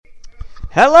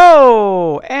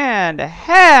Hello and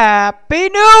Happy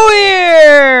New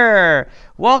Year!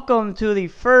 Welcome to the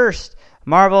first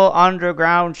Marvel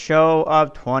Underground show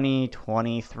of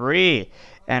 2023.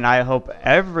 And I hope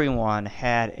everyone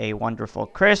had a wonderful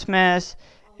Christmas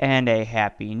and a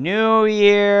Happy New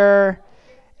Year.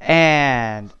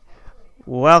 And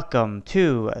welcome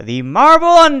to the Marvel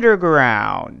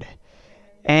Underground.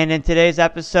 And in today's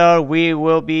episode,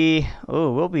 we'll be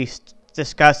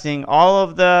discussing all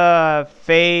of the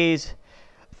Phase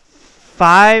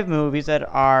 5 movies that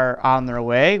are on their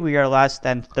way. We are less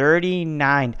than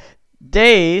 39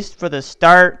 days for the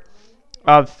start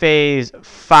of Phase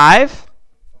 5.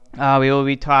 We will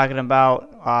be talking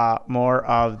about more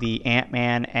of the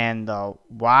Ant-Man and the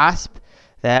Wasp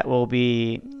that will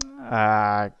be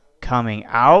coming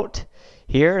out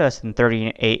here, less than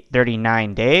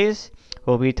 39 days.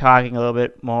 We'll be talking a little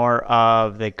bit more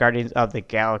of the Guardians of the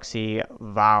Galaxy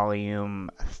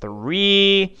Volume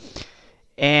 3.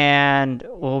 And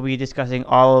we'll be discussing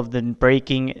all of the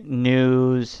breaking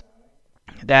news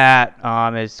that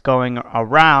is going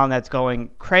around, that's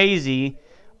going crazy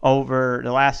over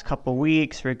the last couple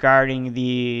weeks regarding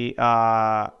the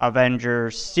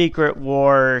Avengers Secret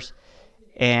Wars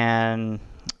and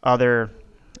other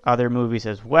movies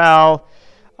as well.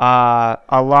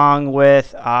 Along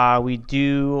with, we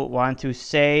do want to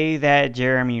say that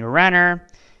Jeremy Renner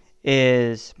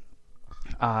is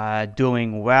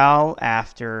doing well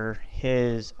after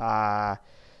his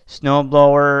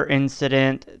snowblower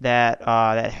incident that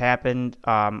happened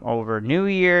over New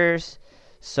Year's.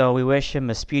 So we wish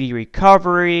him a speedy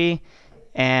recovery,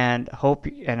 and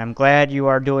I'm glad you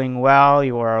are doing well.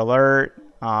 You are alert.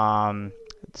 The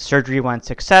surgery went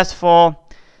successful,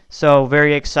 so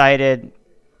very excited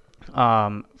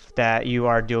that you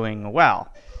are doing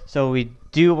well. So we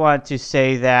do want to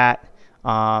say that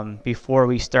before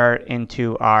we start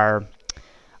into our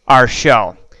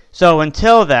show. So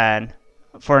until then,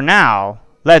 for now,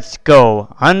 let's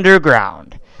go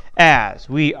underground as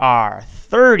we are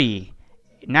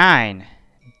 39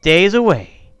 days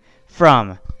away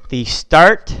from the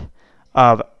start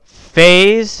of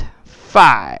Phase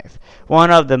 5,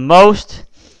 one of the most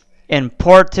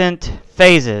important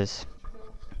phases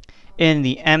in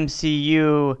the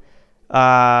MCU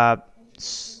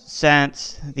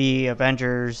since the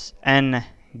Avengers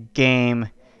Endgame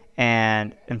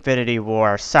and Infinity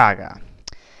War saga.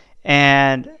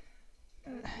 And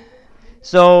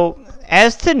so,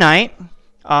 as tonight,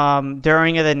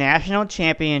 during the National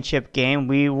Championship game,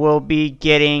 we will be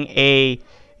getting a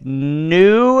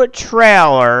new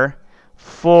trailer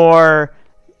for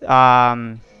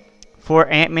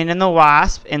Ant-Man and the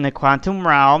Wasp in the Quantum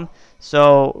Realm.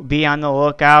 So be on the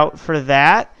lookout for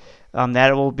that.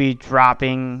 That will be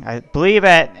dropping, I believe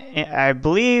at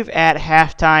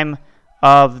halftime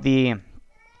of the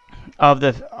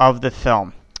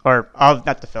film, or of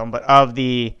not the film, but of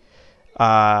the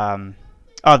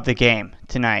game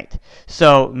tonight.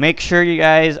 So make sure you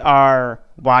guys are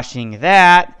watching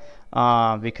that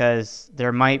because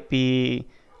there might be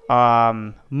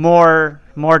more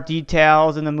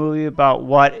details in the movie about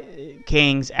what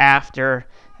King's after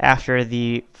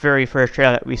the very first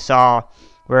trailer that we saw,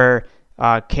 where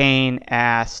Kane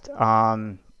asked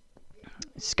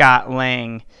Scott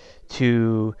Lang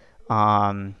to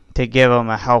give him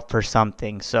a help for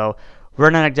something. So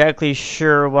we're not exactly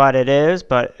sure what it is,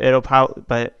 but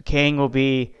but Kane will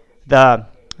be the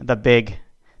big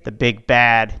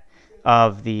bad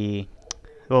of the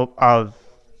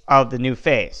new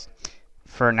phase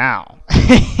for now.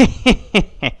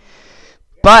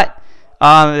 But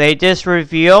they just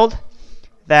revealed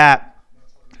that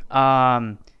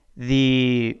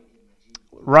the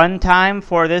runtime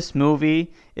for this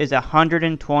movie is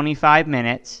 125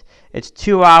 minutes. It's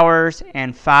 2 hours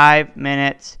and 5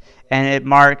 minutes, and it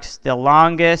marks the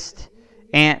longest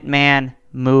Ant-Man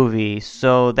movie.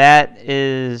 So that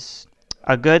is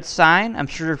a good sign. I'm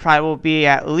sure there probably will be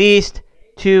at least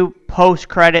 2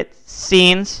 post-credit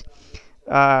scenes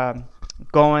going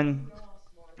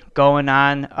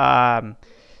on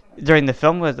during the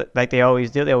film, like they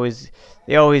always do. They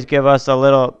always give us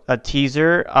a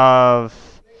teaser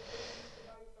of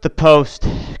the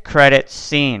post-credit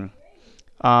scene.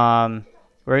 So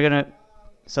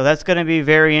that's gonna be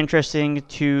very interesting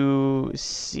to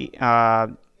see.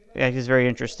 It's very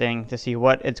interesting to see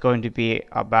what it's going to be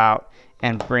about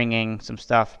and bringing some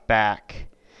stuff back.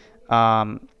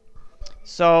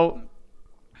 So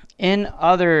in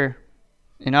other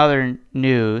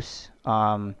news,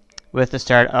 with the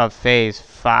start of Phase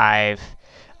 5,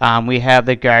 we have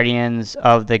the Guardians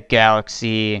of the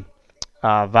Galaxy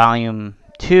Volume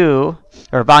 2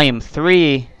 or Volume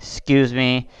 3, excuse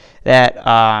me, that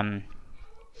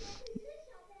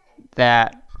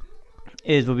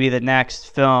will be the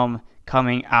next film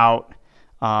coming out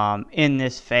in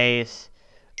this phase.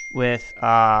 With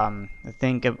I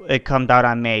think it comes out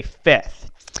on May 5th.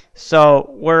 So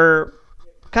we're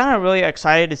kind of really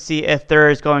excited to see if there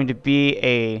is going to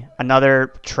be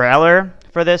another trailer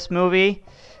for this movie,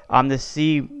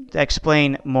 to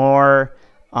explain more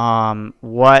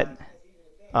what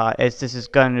this is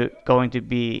going to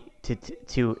be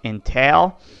to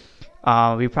entail.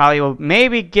 We probably will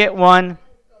maybe get one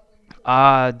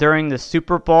during the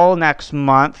Super Bowl next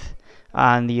month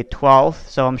on the 12th.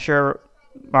 So I'm sure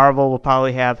Marvel will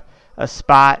probably have a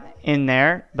spot in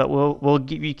there, but we'll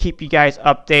keep you guys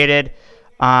updated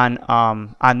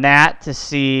on that to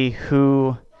see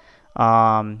who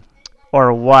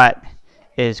or what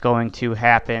is going to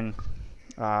happen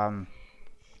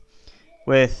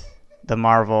with the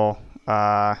Marvel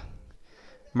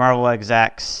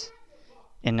execs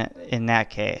in that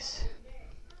case.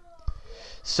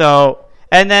 So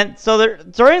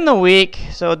during the week,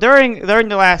 during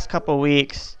the last couple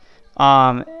weeks,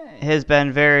 has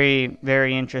been very,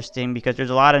 very interesting because there's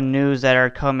a lot of news that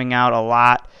are coming out a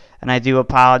lot, and I do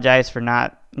apologize for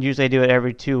not. Usually I do it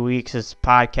every 2 weeks as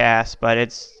podcast, but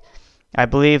I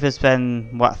believe it's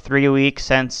been 3 weeks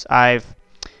since I've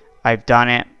done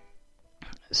it,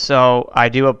 so I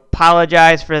do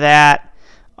apologize for that.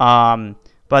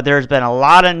 But there's been a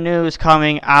lot of news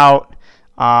coming out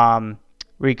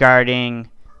regarding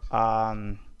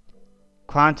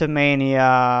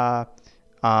Quantumania.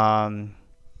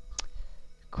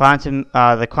 The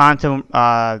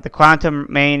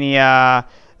Quantumania,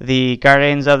 the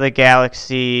Guardians of the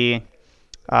Galaxy.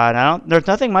 There's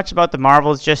nothing much about the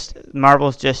Marvels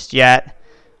just yet.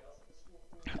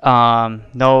 No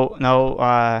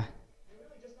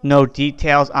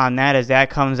details on that as that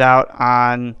comes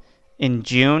out in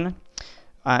June.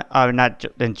 Not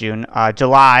in June.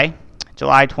 July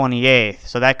 28th.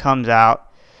 So that comes out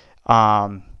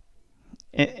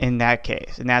in that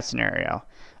case, in that scenario.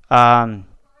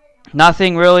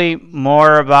 Nothing really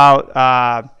more about.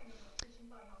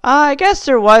 I guess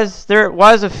there was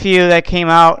a few that came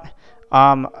out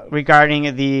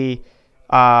regarding the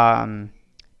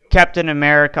Captain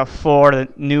America 4, the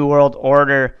New World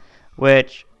Order,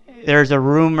 which there's a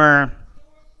rumor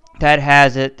that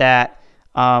has it that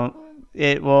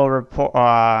it will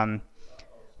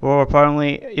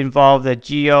reportedly involve the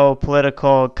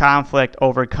geopolitical conflict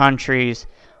over countries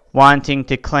wanting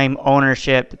to claim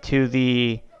ownership to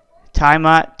the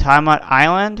Tiamat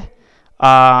Island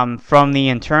from the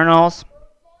internals,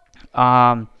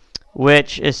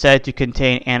 which is said to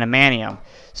contain adamantium.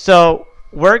 So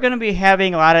we're going to be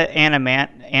having a lot of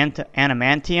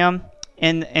adamantium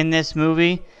in this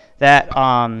movie that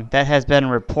has been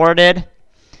reported.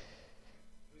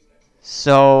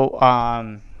 So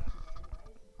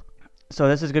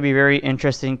this is going to be very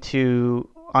interesting to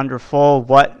unfold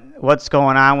what's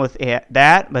going on with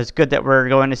that. But it's good that we're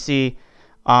going to see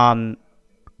what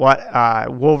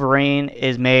Wolverine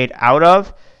is made out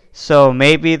of. So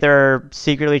maybe they're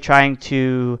secretly trying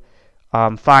to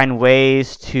find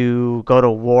ways to go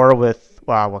to war with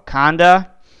Wakanda,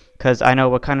 because I know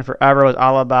Wakanda Forever was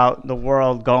all about the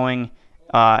world going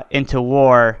into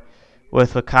war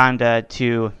with Wakanda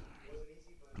to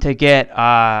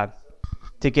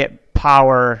get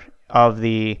power of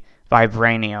the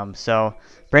vibranium. So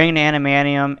bringing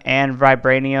adamantium and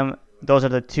vibranium, those are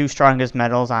the two strongest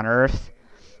metals on Earth.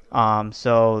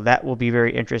 So that will be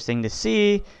very interesting to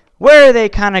see where they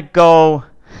kind of go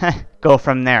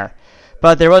from there.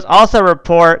 But there was also a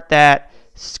report that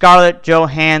Scarlett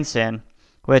Johansson,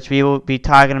 which we will be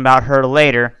talking about her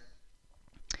later,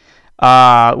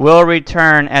 will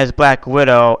return as Black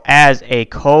Widow as a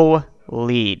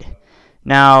co-lead.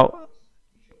 Now,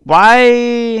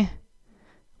 why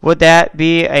would that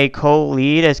be a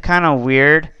co-lead? It's kind of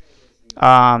weird.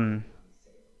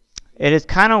 It is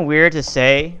kind of weird to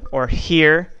say or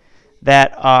hear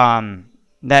that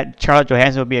that Scarlett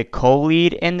Johansson would be a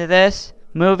co-lead into this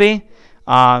movie,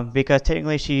 because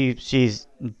technically she's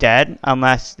dead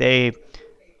unless they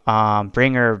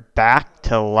bring her back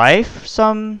to life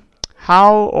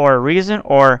somehow or reason,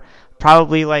 or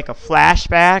probably like a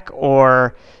flashback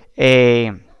or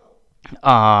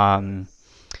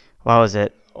what was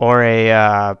it? Or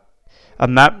not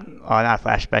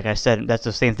flashback. I said that's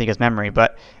the same thing as memory,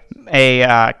 but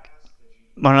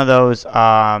one of those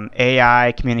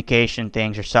AI communication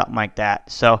things or something like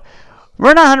that. So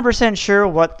we're not 100% sure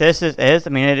what this is. I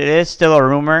mean, it is still a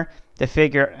rumor. It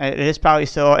is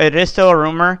still a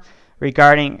rumor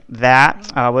regarding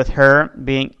that, with her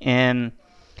being in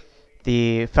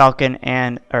the Falcon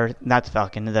or not the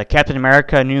Falcon, the Captain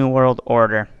America New World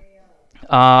Order.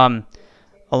 Along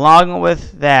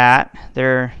with that,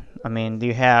 there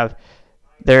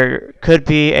could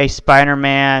be a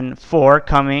Spider-Man 4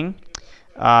 coming.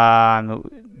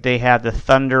 They have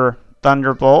the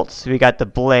Thunderbolts. We got the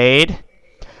Blade.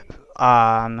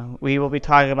 We will be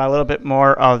talking about a little bit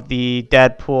more of the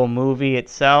Deadpool movie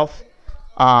itself,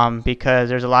 because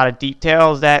there's a lot of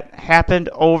details that happened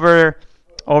over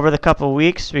the couple of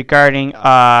weeks regarding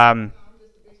the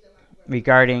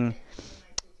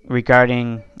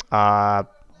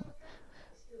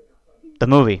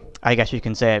movie. I guess you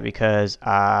can say it, because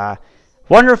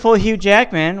wonderful Hugh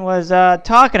Jackman was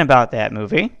talking about that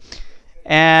movie,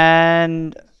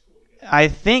 and I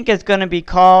think it's going to be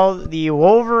called the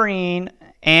Wolverine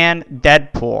and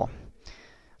Deadpool.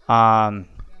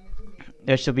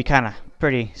 Which will be kind of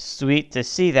pretty sweet to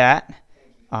see that,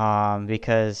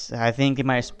 because I think they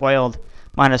might have spoiled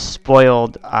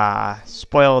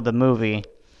the movie,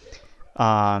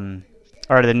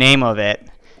 or the name of it,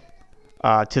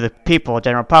 to the people,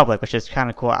 general public, which is kind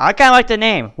of cool. I kind of like the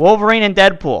name Wolverine and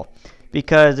Deadpool,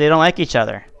 because they don't like each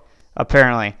other,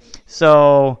 apparently.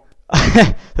 So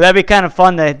that'd be kind of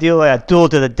fun to do a duel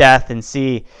to the death and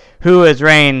see who is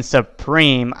reigning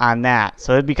supreme on that.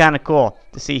 So it'd be kind of cool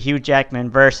to see Hugh Jackman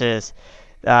versus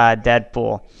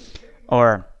Deadpool,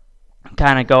 or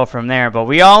kind of go from there. But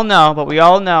we all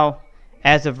know,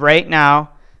 as of right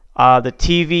now, the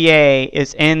TVA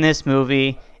is in this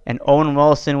movie, and Owen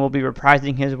Wilson will be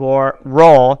reprising his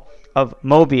role of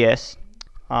Mobius,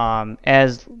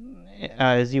 as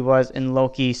he was in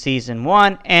Loki Season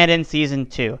 1 and in Season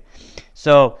 2.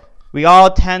 So we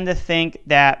all tend to think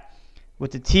that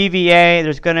with the TVA,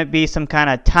 there's going to be some kind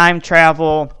of time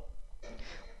travel.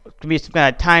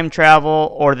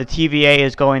 Or the TVA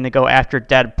is going to go after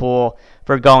Deadpool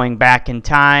for going back in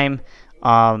time,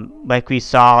 like we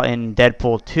saw in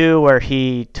Deadpool 2, where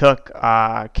he took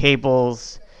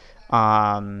Cable's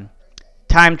time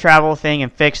travel thing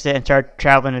and fixed it and started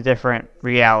traveling to different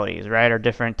realities, right, or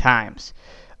different times.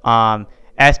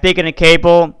 As speaking of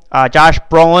Cable, Josh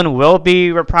Brolin will be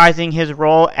reprising his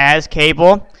role as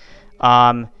Cable,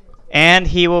 and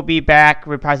he will be back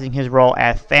reprising his role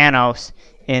as Thanos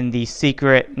in the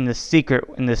Secret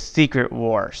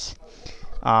Wars,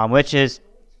 which is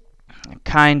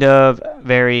kind of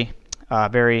very,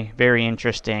 very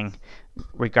interesting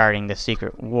regarding the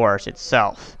Secret Wars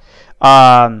itself.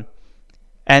 And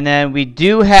then we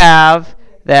do have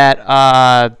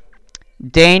that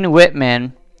Dane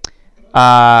Whitman,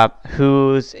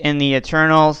 who's in the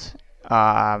Eternals,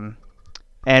 and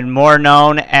is more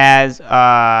known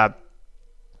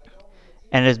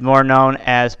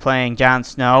as playing Jon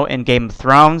Snow in Game of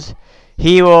Thrones.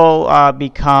 He will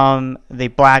become the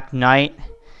Black Knight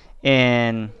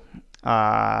in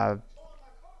the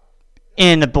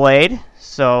Blade.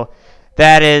 So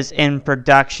that is in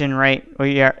production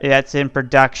That's in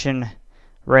production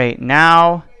right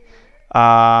now.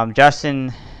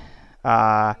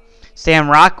 Sam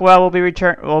Rockwell will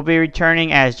be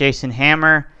returning as Jason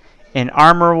Hammer in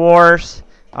Armor Wars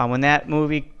when that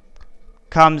movie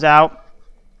comes out.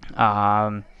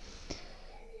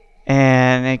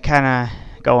 And it kind of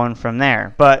going from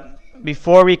there. But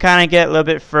before we kind of get a little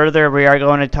bit further, we are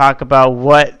going to talk about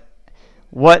what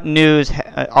news,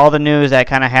 all the news that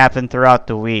kind of happened throughout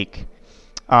the week.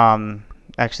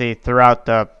 Actually, throughout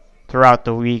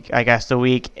the week, I guess the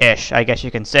week-ish, I guess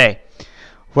you can say.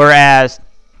 Whereas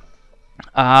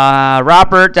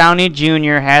Robert Downey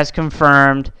Jr. has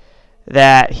confirmed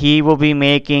that he will be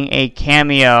making a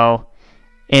cameo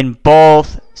in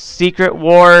both Secret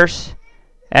Wars.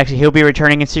 Actually, he'll be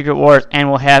returning in Secret Wars and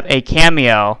will have a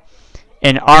cameo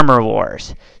in Armor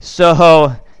Wars.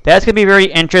 So that's going to be very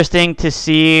interesting to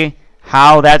see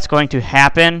how that's going to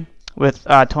happen with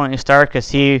Tony Stark, because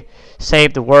he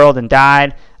saved the world and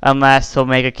died, unless he'll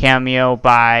make a cameo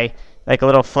by like a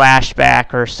little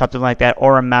flashback or something like that,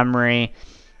 or a memory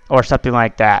or something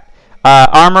like that.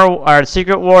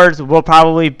 Secret Wars will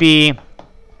probably be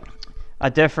a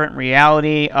different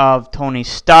reality of Tony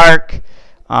Stark,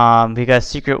 because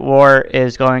Secret War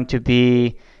is going to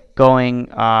be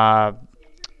going, I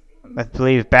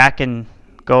believe, going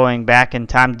back in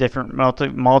time to different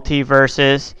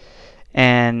multiverses,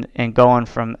 and going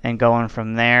from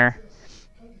there.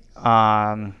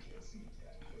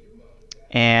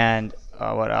 And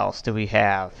what else do we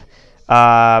have?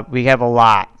 We have a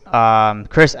lot.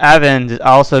 Chris Evans is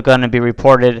also going to be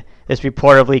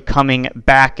reportedly coming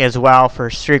back as well for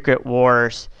Secret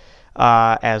Wars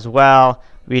as well.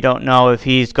 We don't know if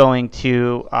he's going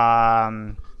to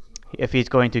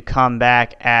come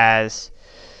back as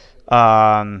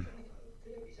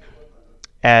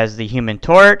as the Human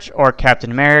Torch or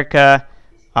Captain America.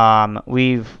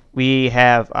 We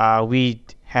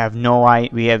have no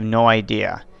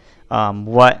idea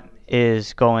what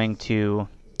is going to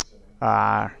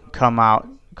come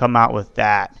out with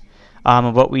that.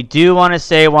 But we do want to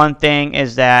say one thing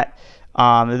is that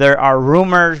there are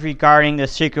rumors regarding the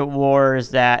Secret Wars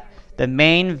that the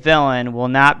main villain will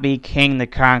not be King the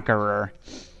Conqueror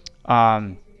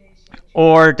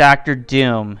or Doctor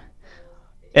Doom.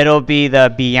 It'll be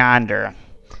the Beyonder.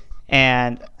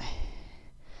 And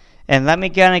let me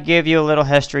kind of give you a little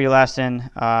history lesson.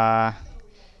 The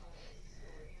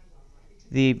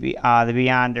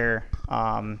Beyonder,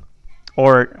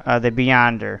 the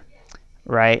Beyonder,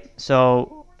 right?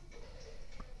 So,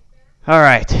 all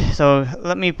right. So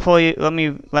let me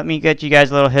get you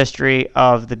guys a little history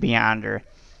of the Beyonder.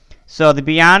 So the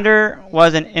Beyonder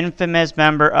was an infamous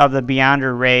member of the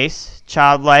Beyonder race,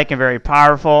 childlike and very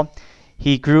powerful.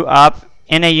 He grew up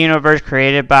in a universe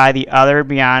created by the other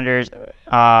Beyonders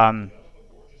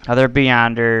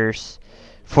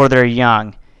for their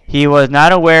young. He was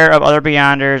not aware of other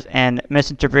Beyonders and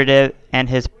misinterpreted, and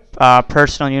his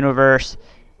personal universe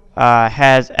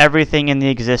has everything in the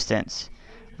existence.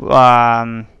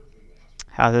 How's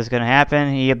this going to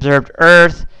happen? He observed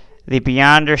Earth. The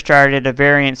Beyonder started a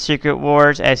variant Secret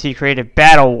Wars as he created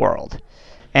Battle World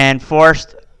and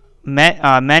forced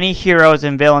many heroes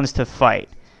and villains to fight.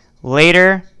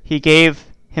 Later, he gave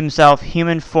himself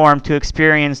human form to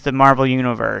experience the Marvel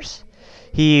Universe.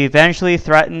 He eventually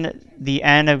threatened the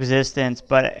end of existence,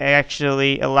 but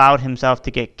actually allowed himself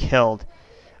to get killed,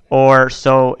 or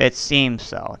so it seems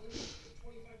so.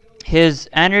 His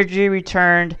energy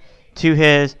returned to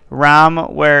his realm,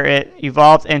 where it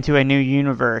evolved into a new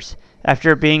universe.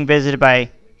 After being visited by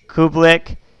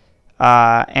Kublai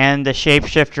and the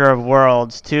Shapeshifter of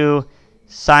Worlds, two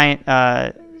sentient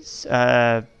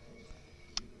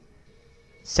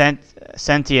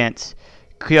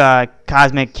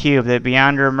cosmic cube, the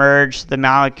Beyonder merged the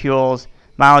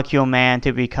Molecule Man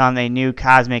to become a new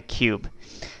cosmic cube.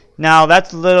 Now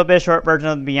that's a little bit short version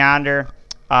of the Beyonder.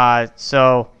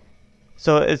 So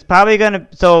it's probably gonna.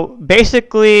 So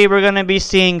basically, we're gonna be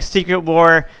seeing Secret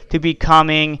War to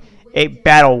becoming a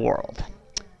battle world,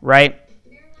 right?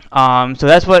 So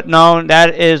that's what known.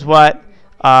 That is what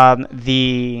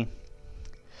the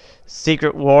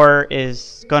Secret War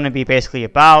is going to be basically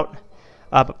about.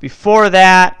 But before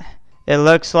that, it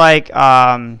looks like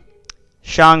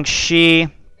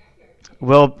Shang-Chi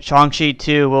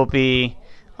 2 will be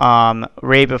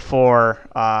right before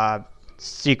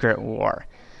Secret War.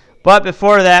 But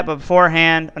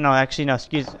beforehand,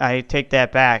 I take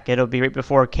that back. It'll be right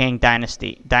before Kang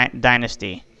Dynasty.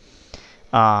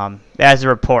 As a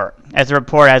report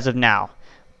as of now.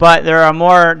 But there are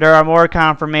more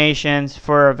confirmations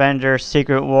for Avengers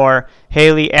Secret War.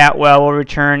 Haley Atwell will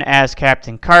return as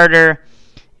Captain Carter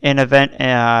in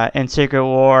Secret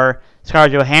War.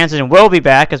 Scarlett Johansson will be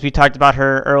back, as we talked about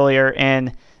her earlier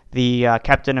in the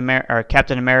Captain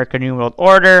America New World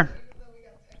Order.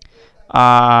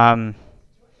 And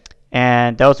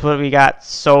that's what we got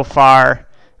so far,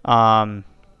 along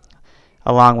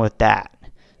with that.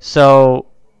 So,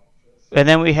 and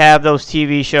then we have those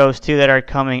TV shows too that are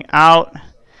coming out.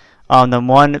 The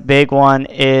one big one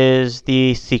is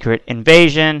the Secret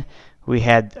Invasion. We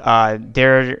had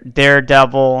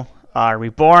Daredevil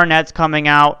Reborn that's coming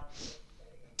out.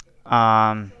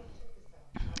 I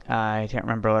can't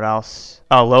remember what else.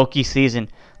 Oh, Loki season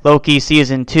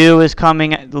 2 is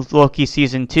coming. Loki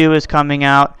season 2 is coming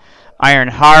out.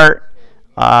 Ironheart,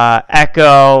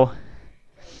 Echo,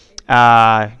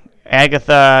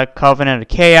 Agatha, Covenant of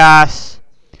Chaos.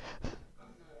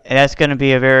 And that's going to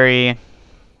be a very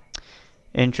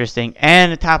interesting.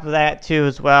 And on top of that too,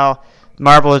 as well,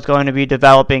 Marvel is going to be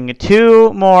developing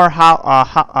 2 more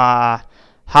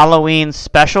Halloween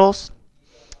specials.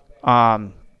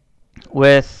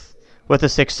 With the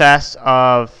success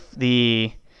of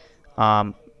the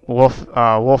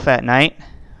Wolf at Night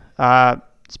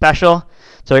special.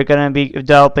 So we're going to be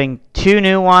developing 2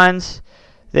 new ones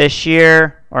this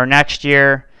year or next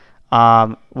year.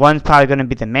 One's probably going to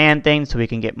be the Man-Thing, so we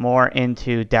can get more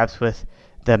into depth with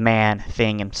the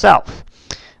Man-Thing himself.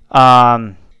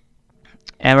 And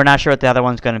we're not sure what the other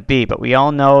one's going to be, but we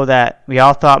all know that we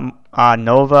all thought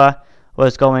Nova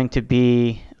was going to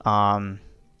be in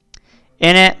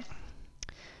it,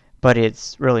 but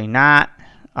it's really not.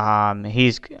 Have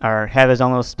his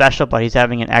own little special, but he's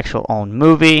having an actual own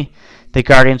movie. The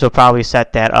Guardians will probably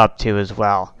set that up too as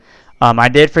well. I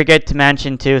did forget to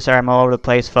mention too. Sorry, I'm all over the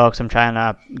place, folks. I'm trying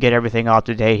to get everything all up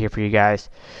to date here for you guys.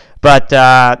 But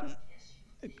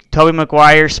Tobey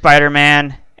Maguire's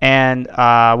Spider-Man and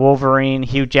Wolverine,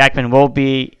 Hugh Jackman will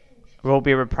be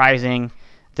reprising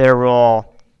their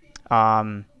role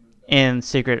in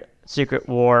Secret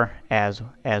War as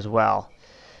well.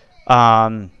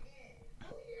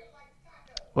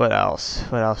 What else?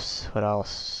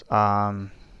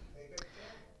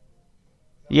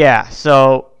 Yeah.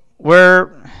 So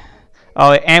we're.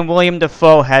 Oh, and William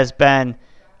Dafoe has been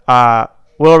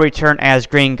will return as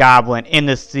Green Goblin in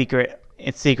the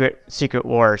Secret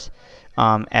Wars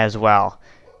as well.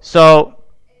 So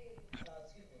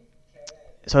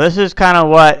this is kind of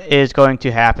what is going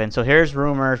to happen. So here's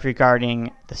rumors regarding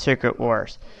the Secret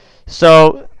Wars.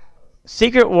 So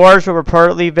Secret Wars will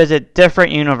reportedly visit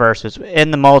different universes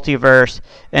in the multiverse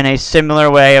in a similar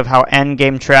way of how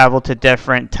Endgame traveled to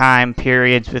different time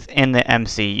periods within the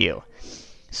MCU.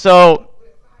 So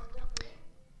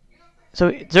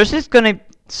there's just going to...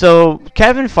 So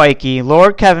Kevin Feige,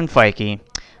 Lord Kevin Feige,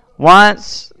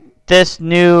 wants this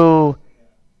new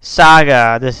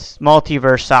saga, this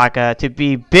multiverse saga, to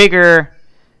be bigger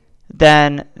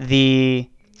than the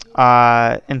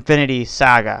Infinity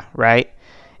Saga, right?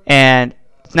 And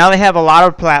now they have a lot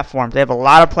of platforms. They have a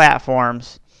lot of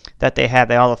platforms that they have.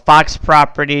 They have all the Fox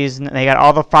properties, and they got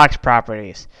all the Fox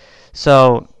properties.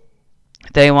 So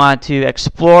they want to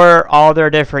explore all their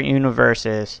different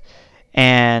universes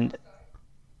and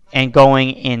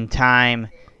going in time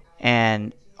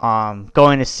and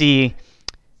going to see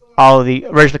all of the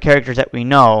original characters that we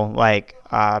know, like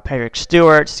Patrick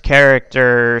Stewart's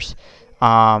characters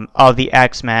of the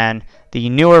X-Men, the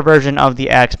newer version of the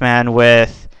X-Men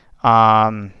with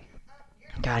God,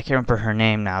 I can't remember her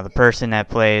name now. The person that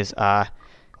plays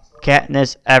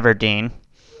Katniss Everdeen.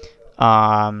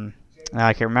 Now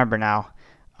I can remember now.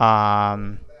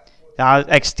 Now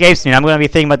it escapes me. I'm going to be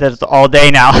thinking about this all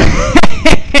day now.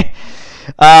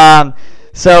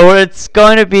 So it's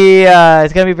going to be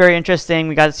very interesting.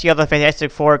 We got to see all the Fantastic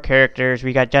Four characters.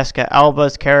 We got Jessica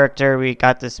Alba's character. We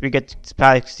get to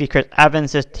probably see Chris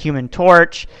Evans as Human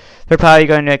Torch. They're probably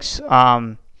going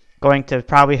to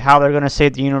probably how they're going to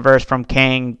save the universe from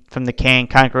the Kang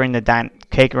conquering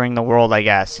the world, I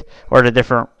guess, or the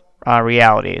different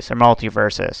realities or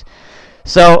multiverses.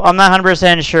 So I'm not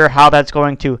 100% sure how that's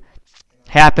going to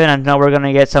happen. I know we're going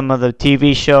to get some of the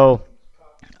TV show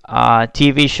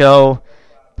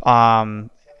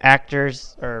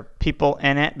actors or people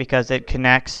in it because it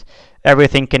connects.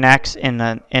 Everything connects in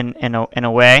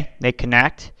a way. They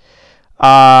connect.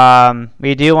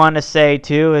 We do want to say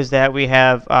too is that we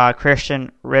have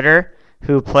Christian Ritter,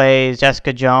 who plays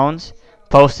Jessica Jones,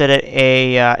 posted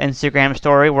a Instagram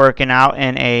story working out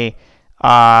in a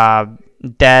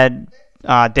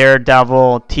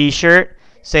Daredevil T-shirt,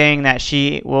 saying that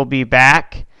she will be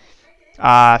back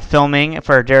filming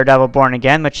for Daredevil Reborn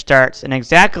again, which starts in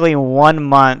exactly 1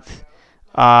 month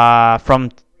from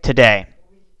today.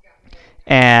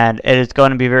 And it is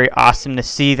going to be very awesome to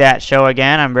see that show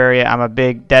again. I'm a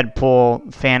big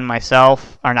Deadpool fan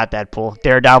myself, or not Deadpool,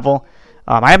 Daredevil.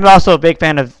 I'm also a big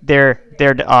fan of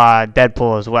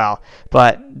Deadpool as well,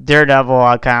 but Daredevil,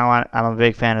 I'm a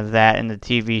big fan of that in the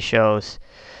TV shows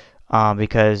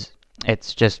because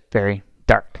it's just very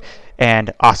dark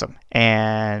and awesome.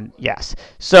 And yes,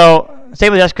 so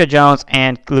same with Jessica Jones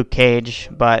and Luke Cage,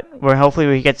 but hopefully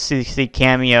we get to see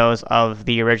cameos of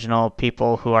the original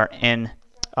people who are in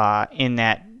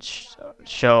that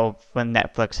show when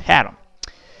Netflix had them.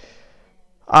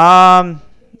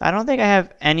 I don't think I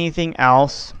have anything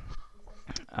else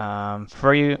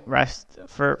for you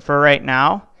for right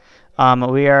now.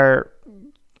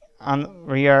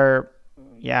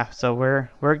 So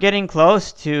we're getting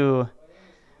close to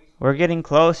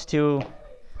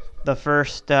the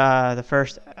first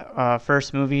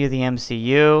movie of the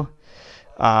MCU.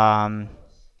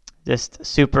 Just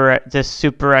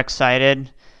super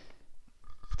excited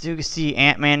to see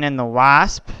Ant-Man and the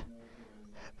Wasp.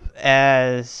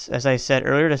 As I said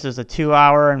earlier, this is a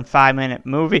 2-hour and 5-minute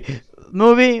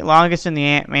movie, longest in the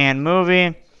Ant-Man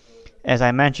movie, as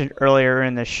I mentioned earlier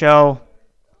in the show,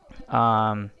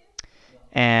 and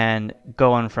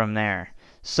going from there.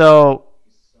 So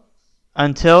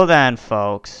until then,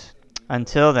 folks,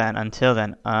 until then,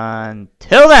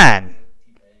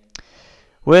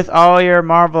 with all your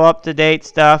Marvel up-to-date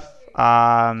stuff,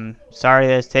 sorry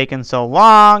that it's taken so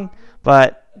long,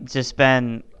 but it's just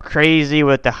been crazy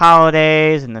with the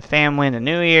holidays and the family and the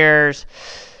New Year's.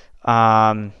 So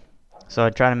I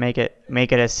try to make it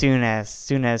as soon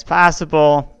as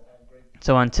possible.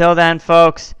 So until then,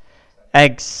 folks,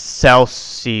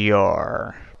 Excelsior.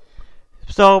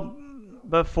 So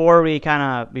before I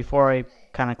kind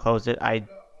of close it, I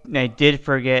did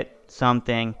forget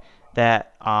something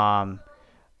that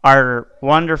our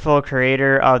wonderful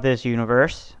creator of this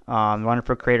universe,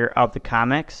 wonderful creator of the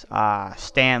comics,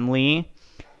 Stan Lee,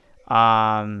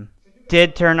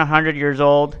 did turn 100 years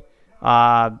old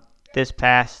this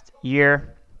past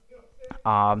year.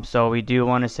 So we do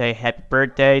want to say happy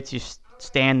birthday to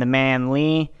Stan the Man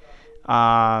Lee.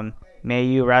 May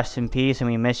you rest in peace, and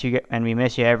we miss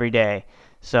you every day.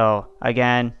 So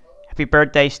again, happy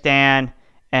birthday, Stan,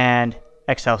 and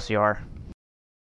Excelsior.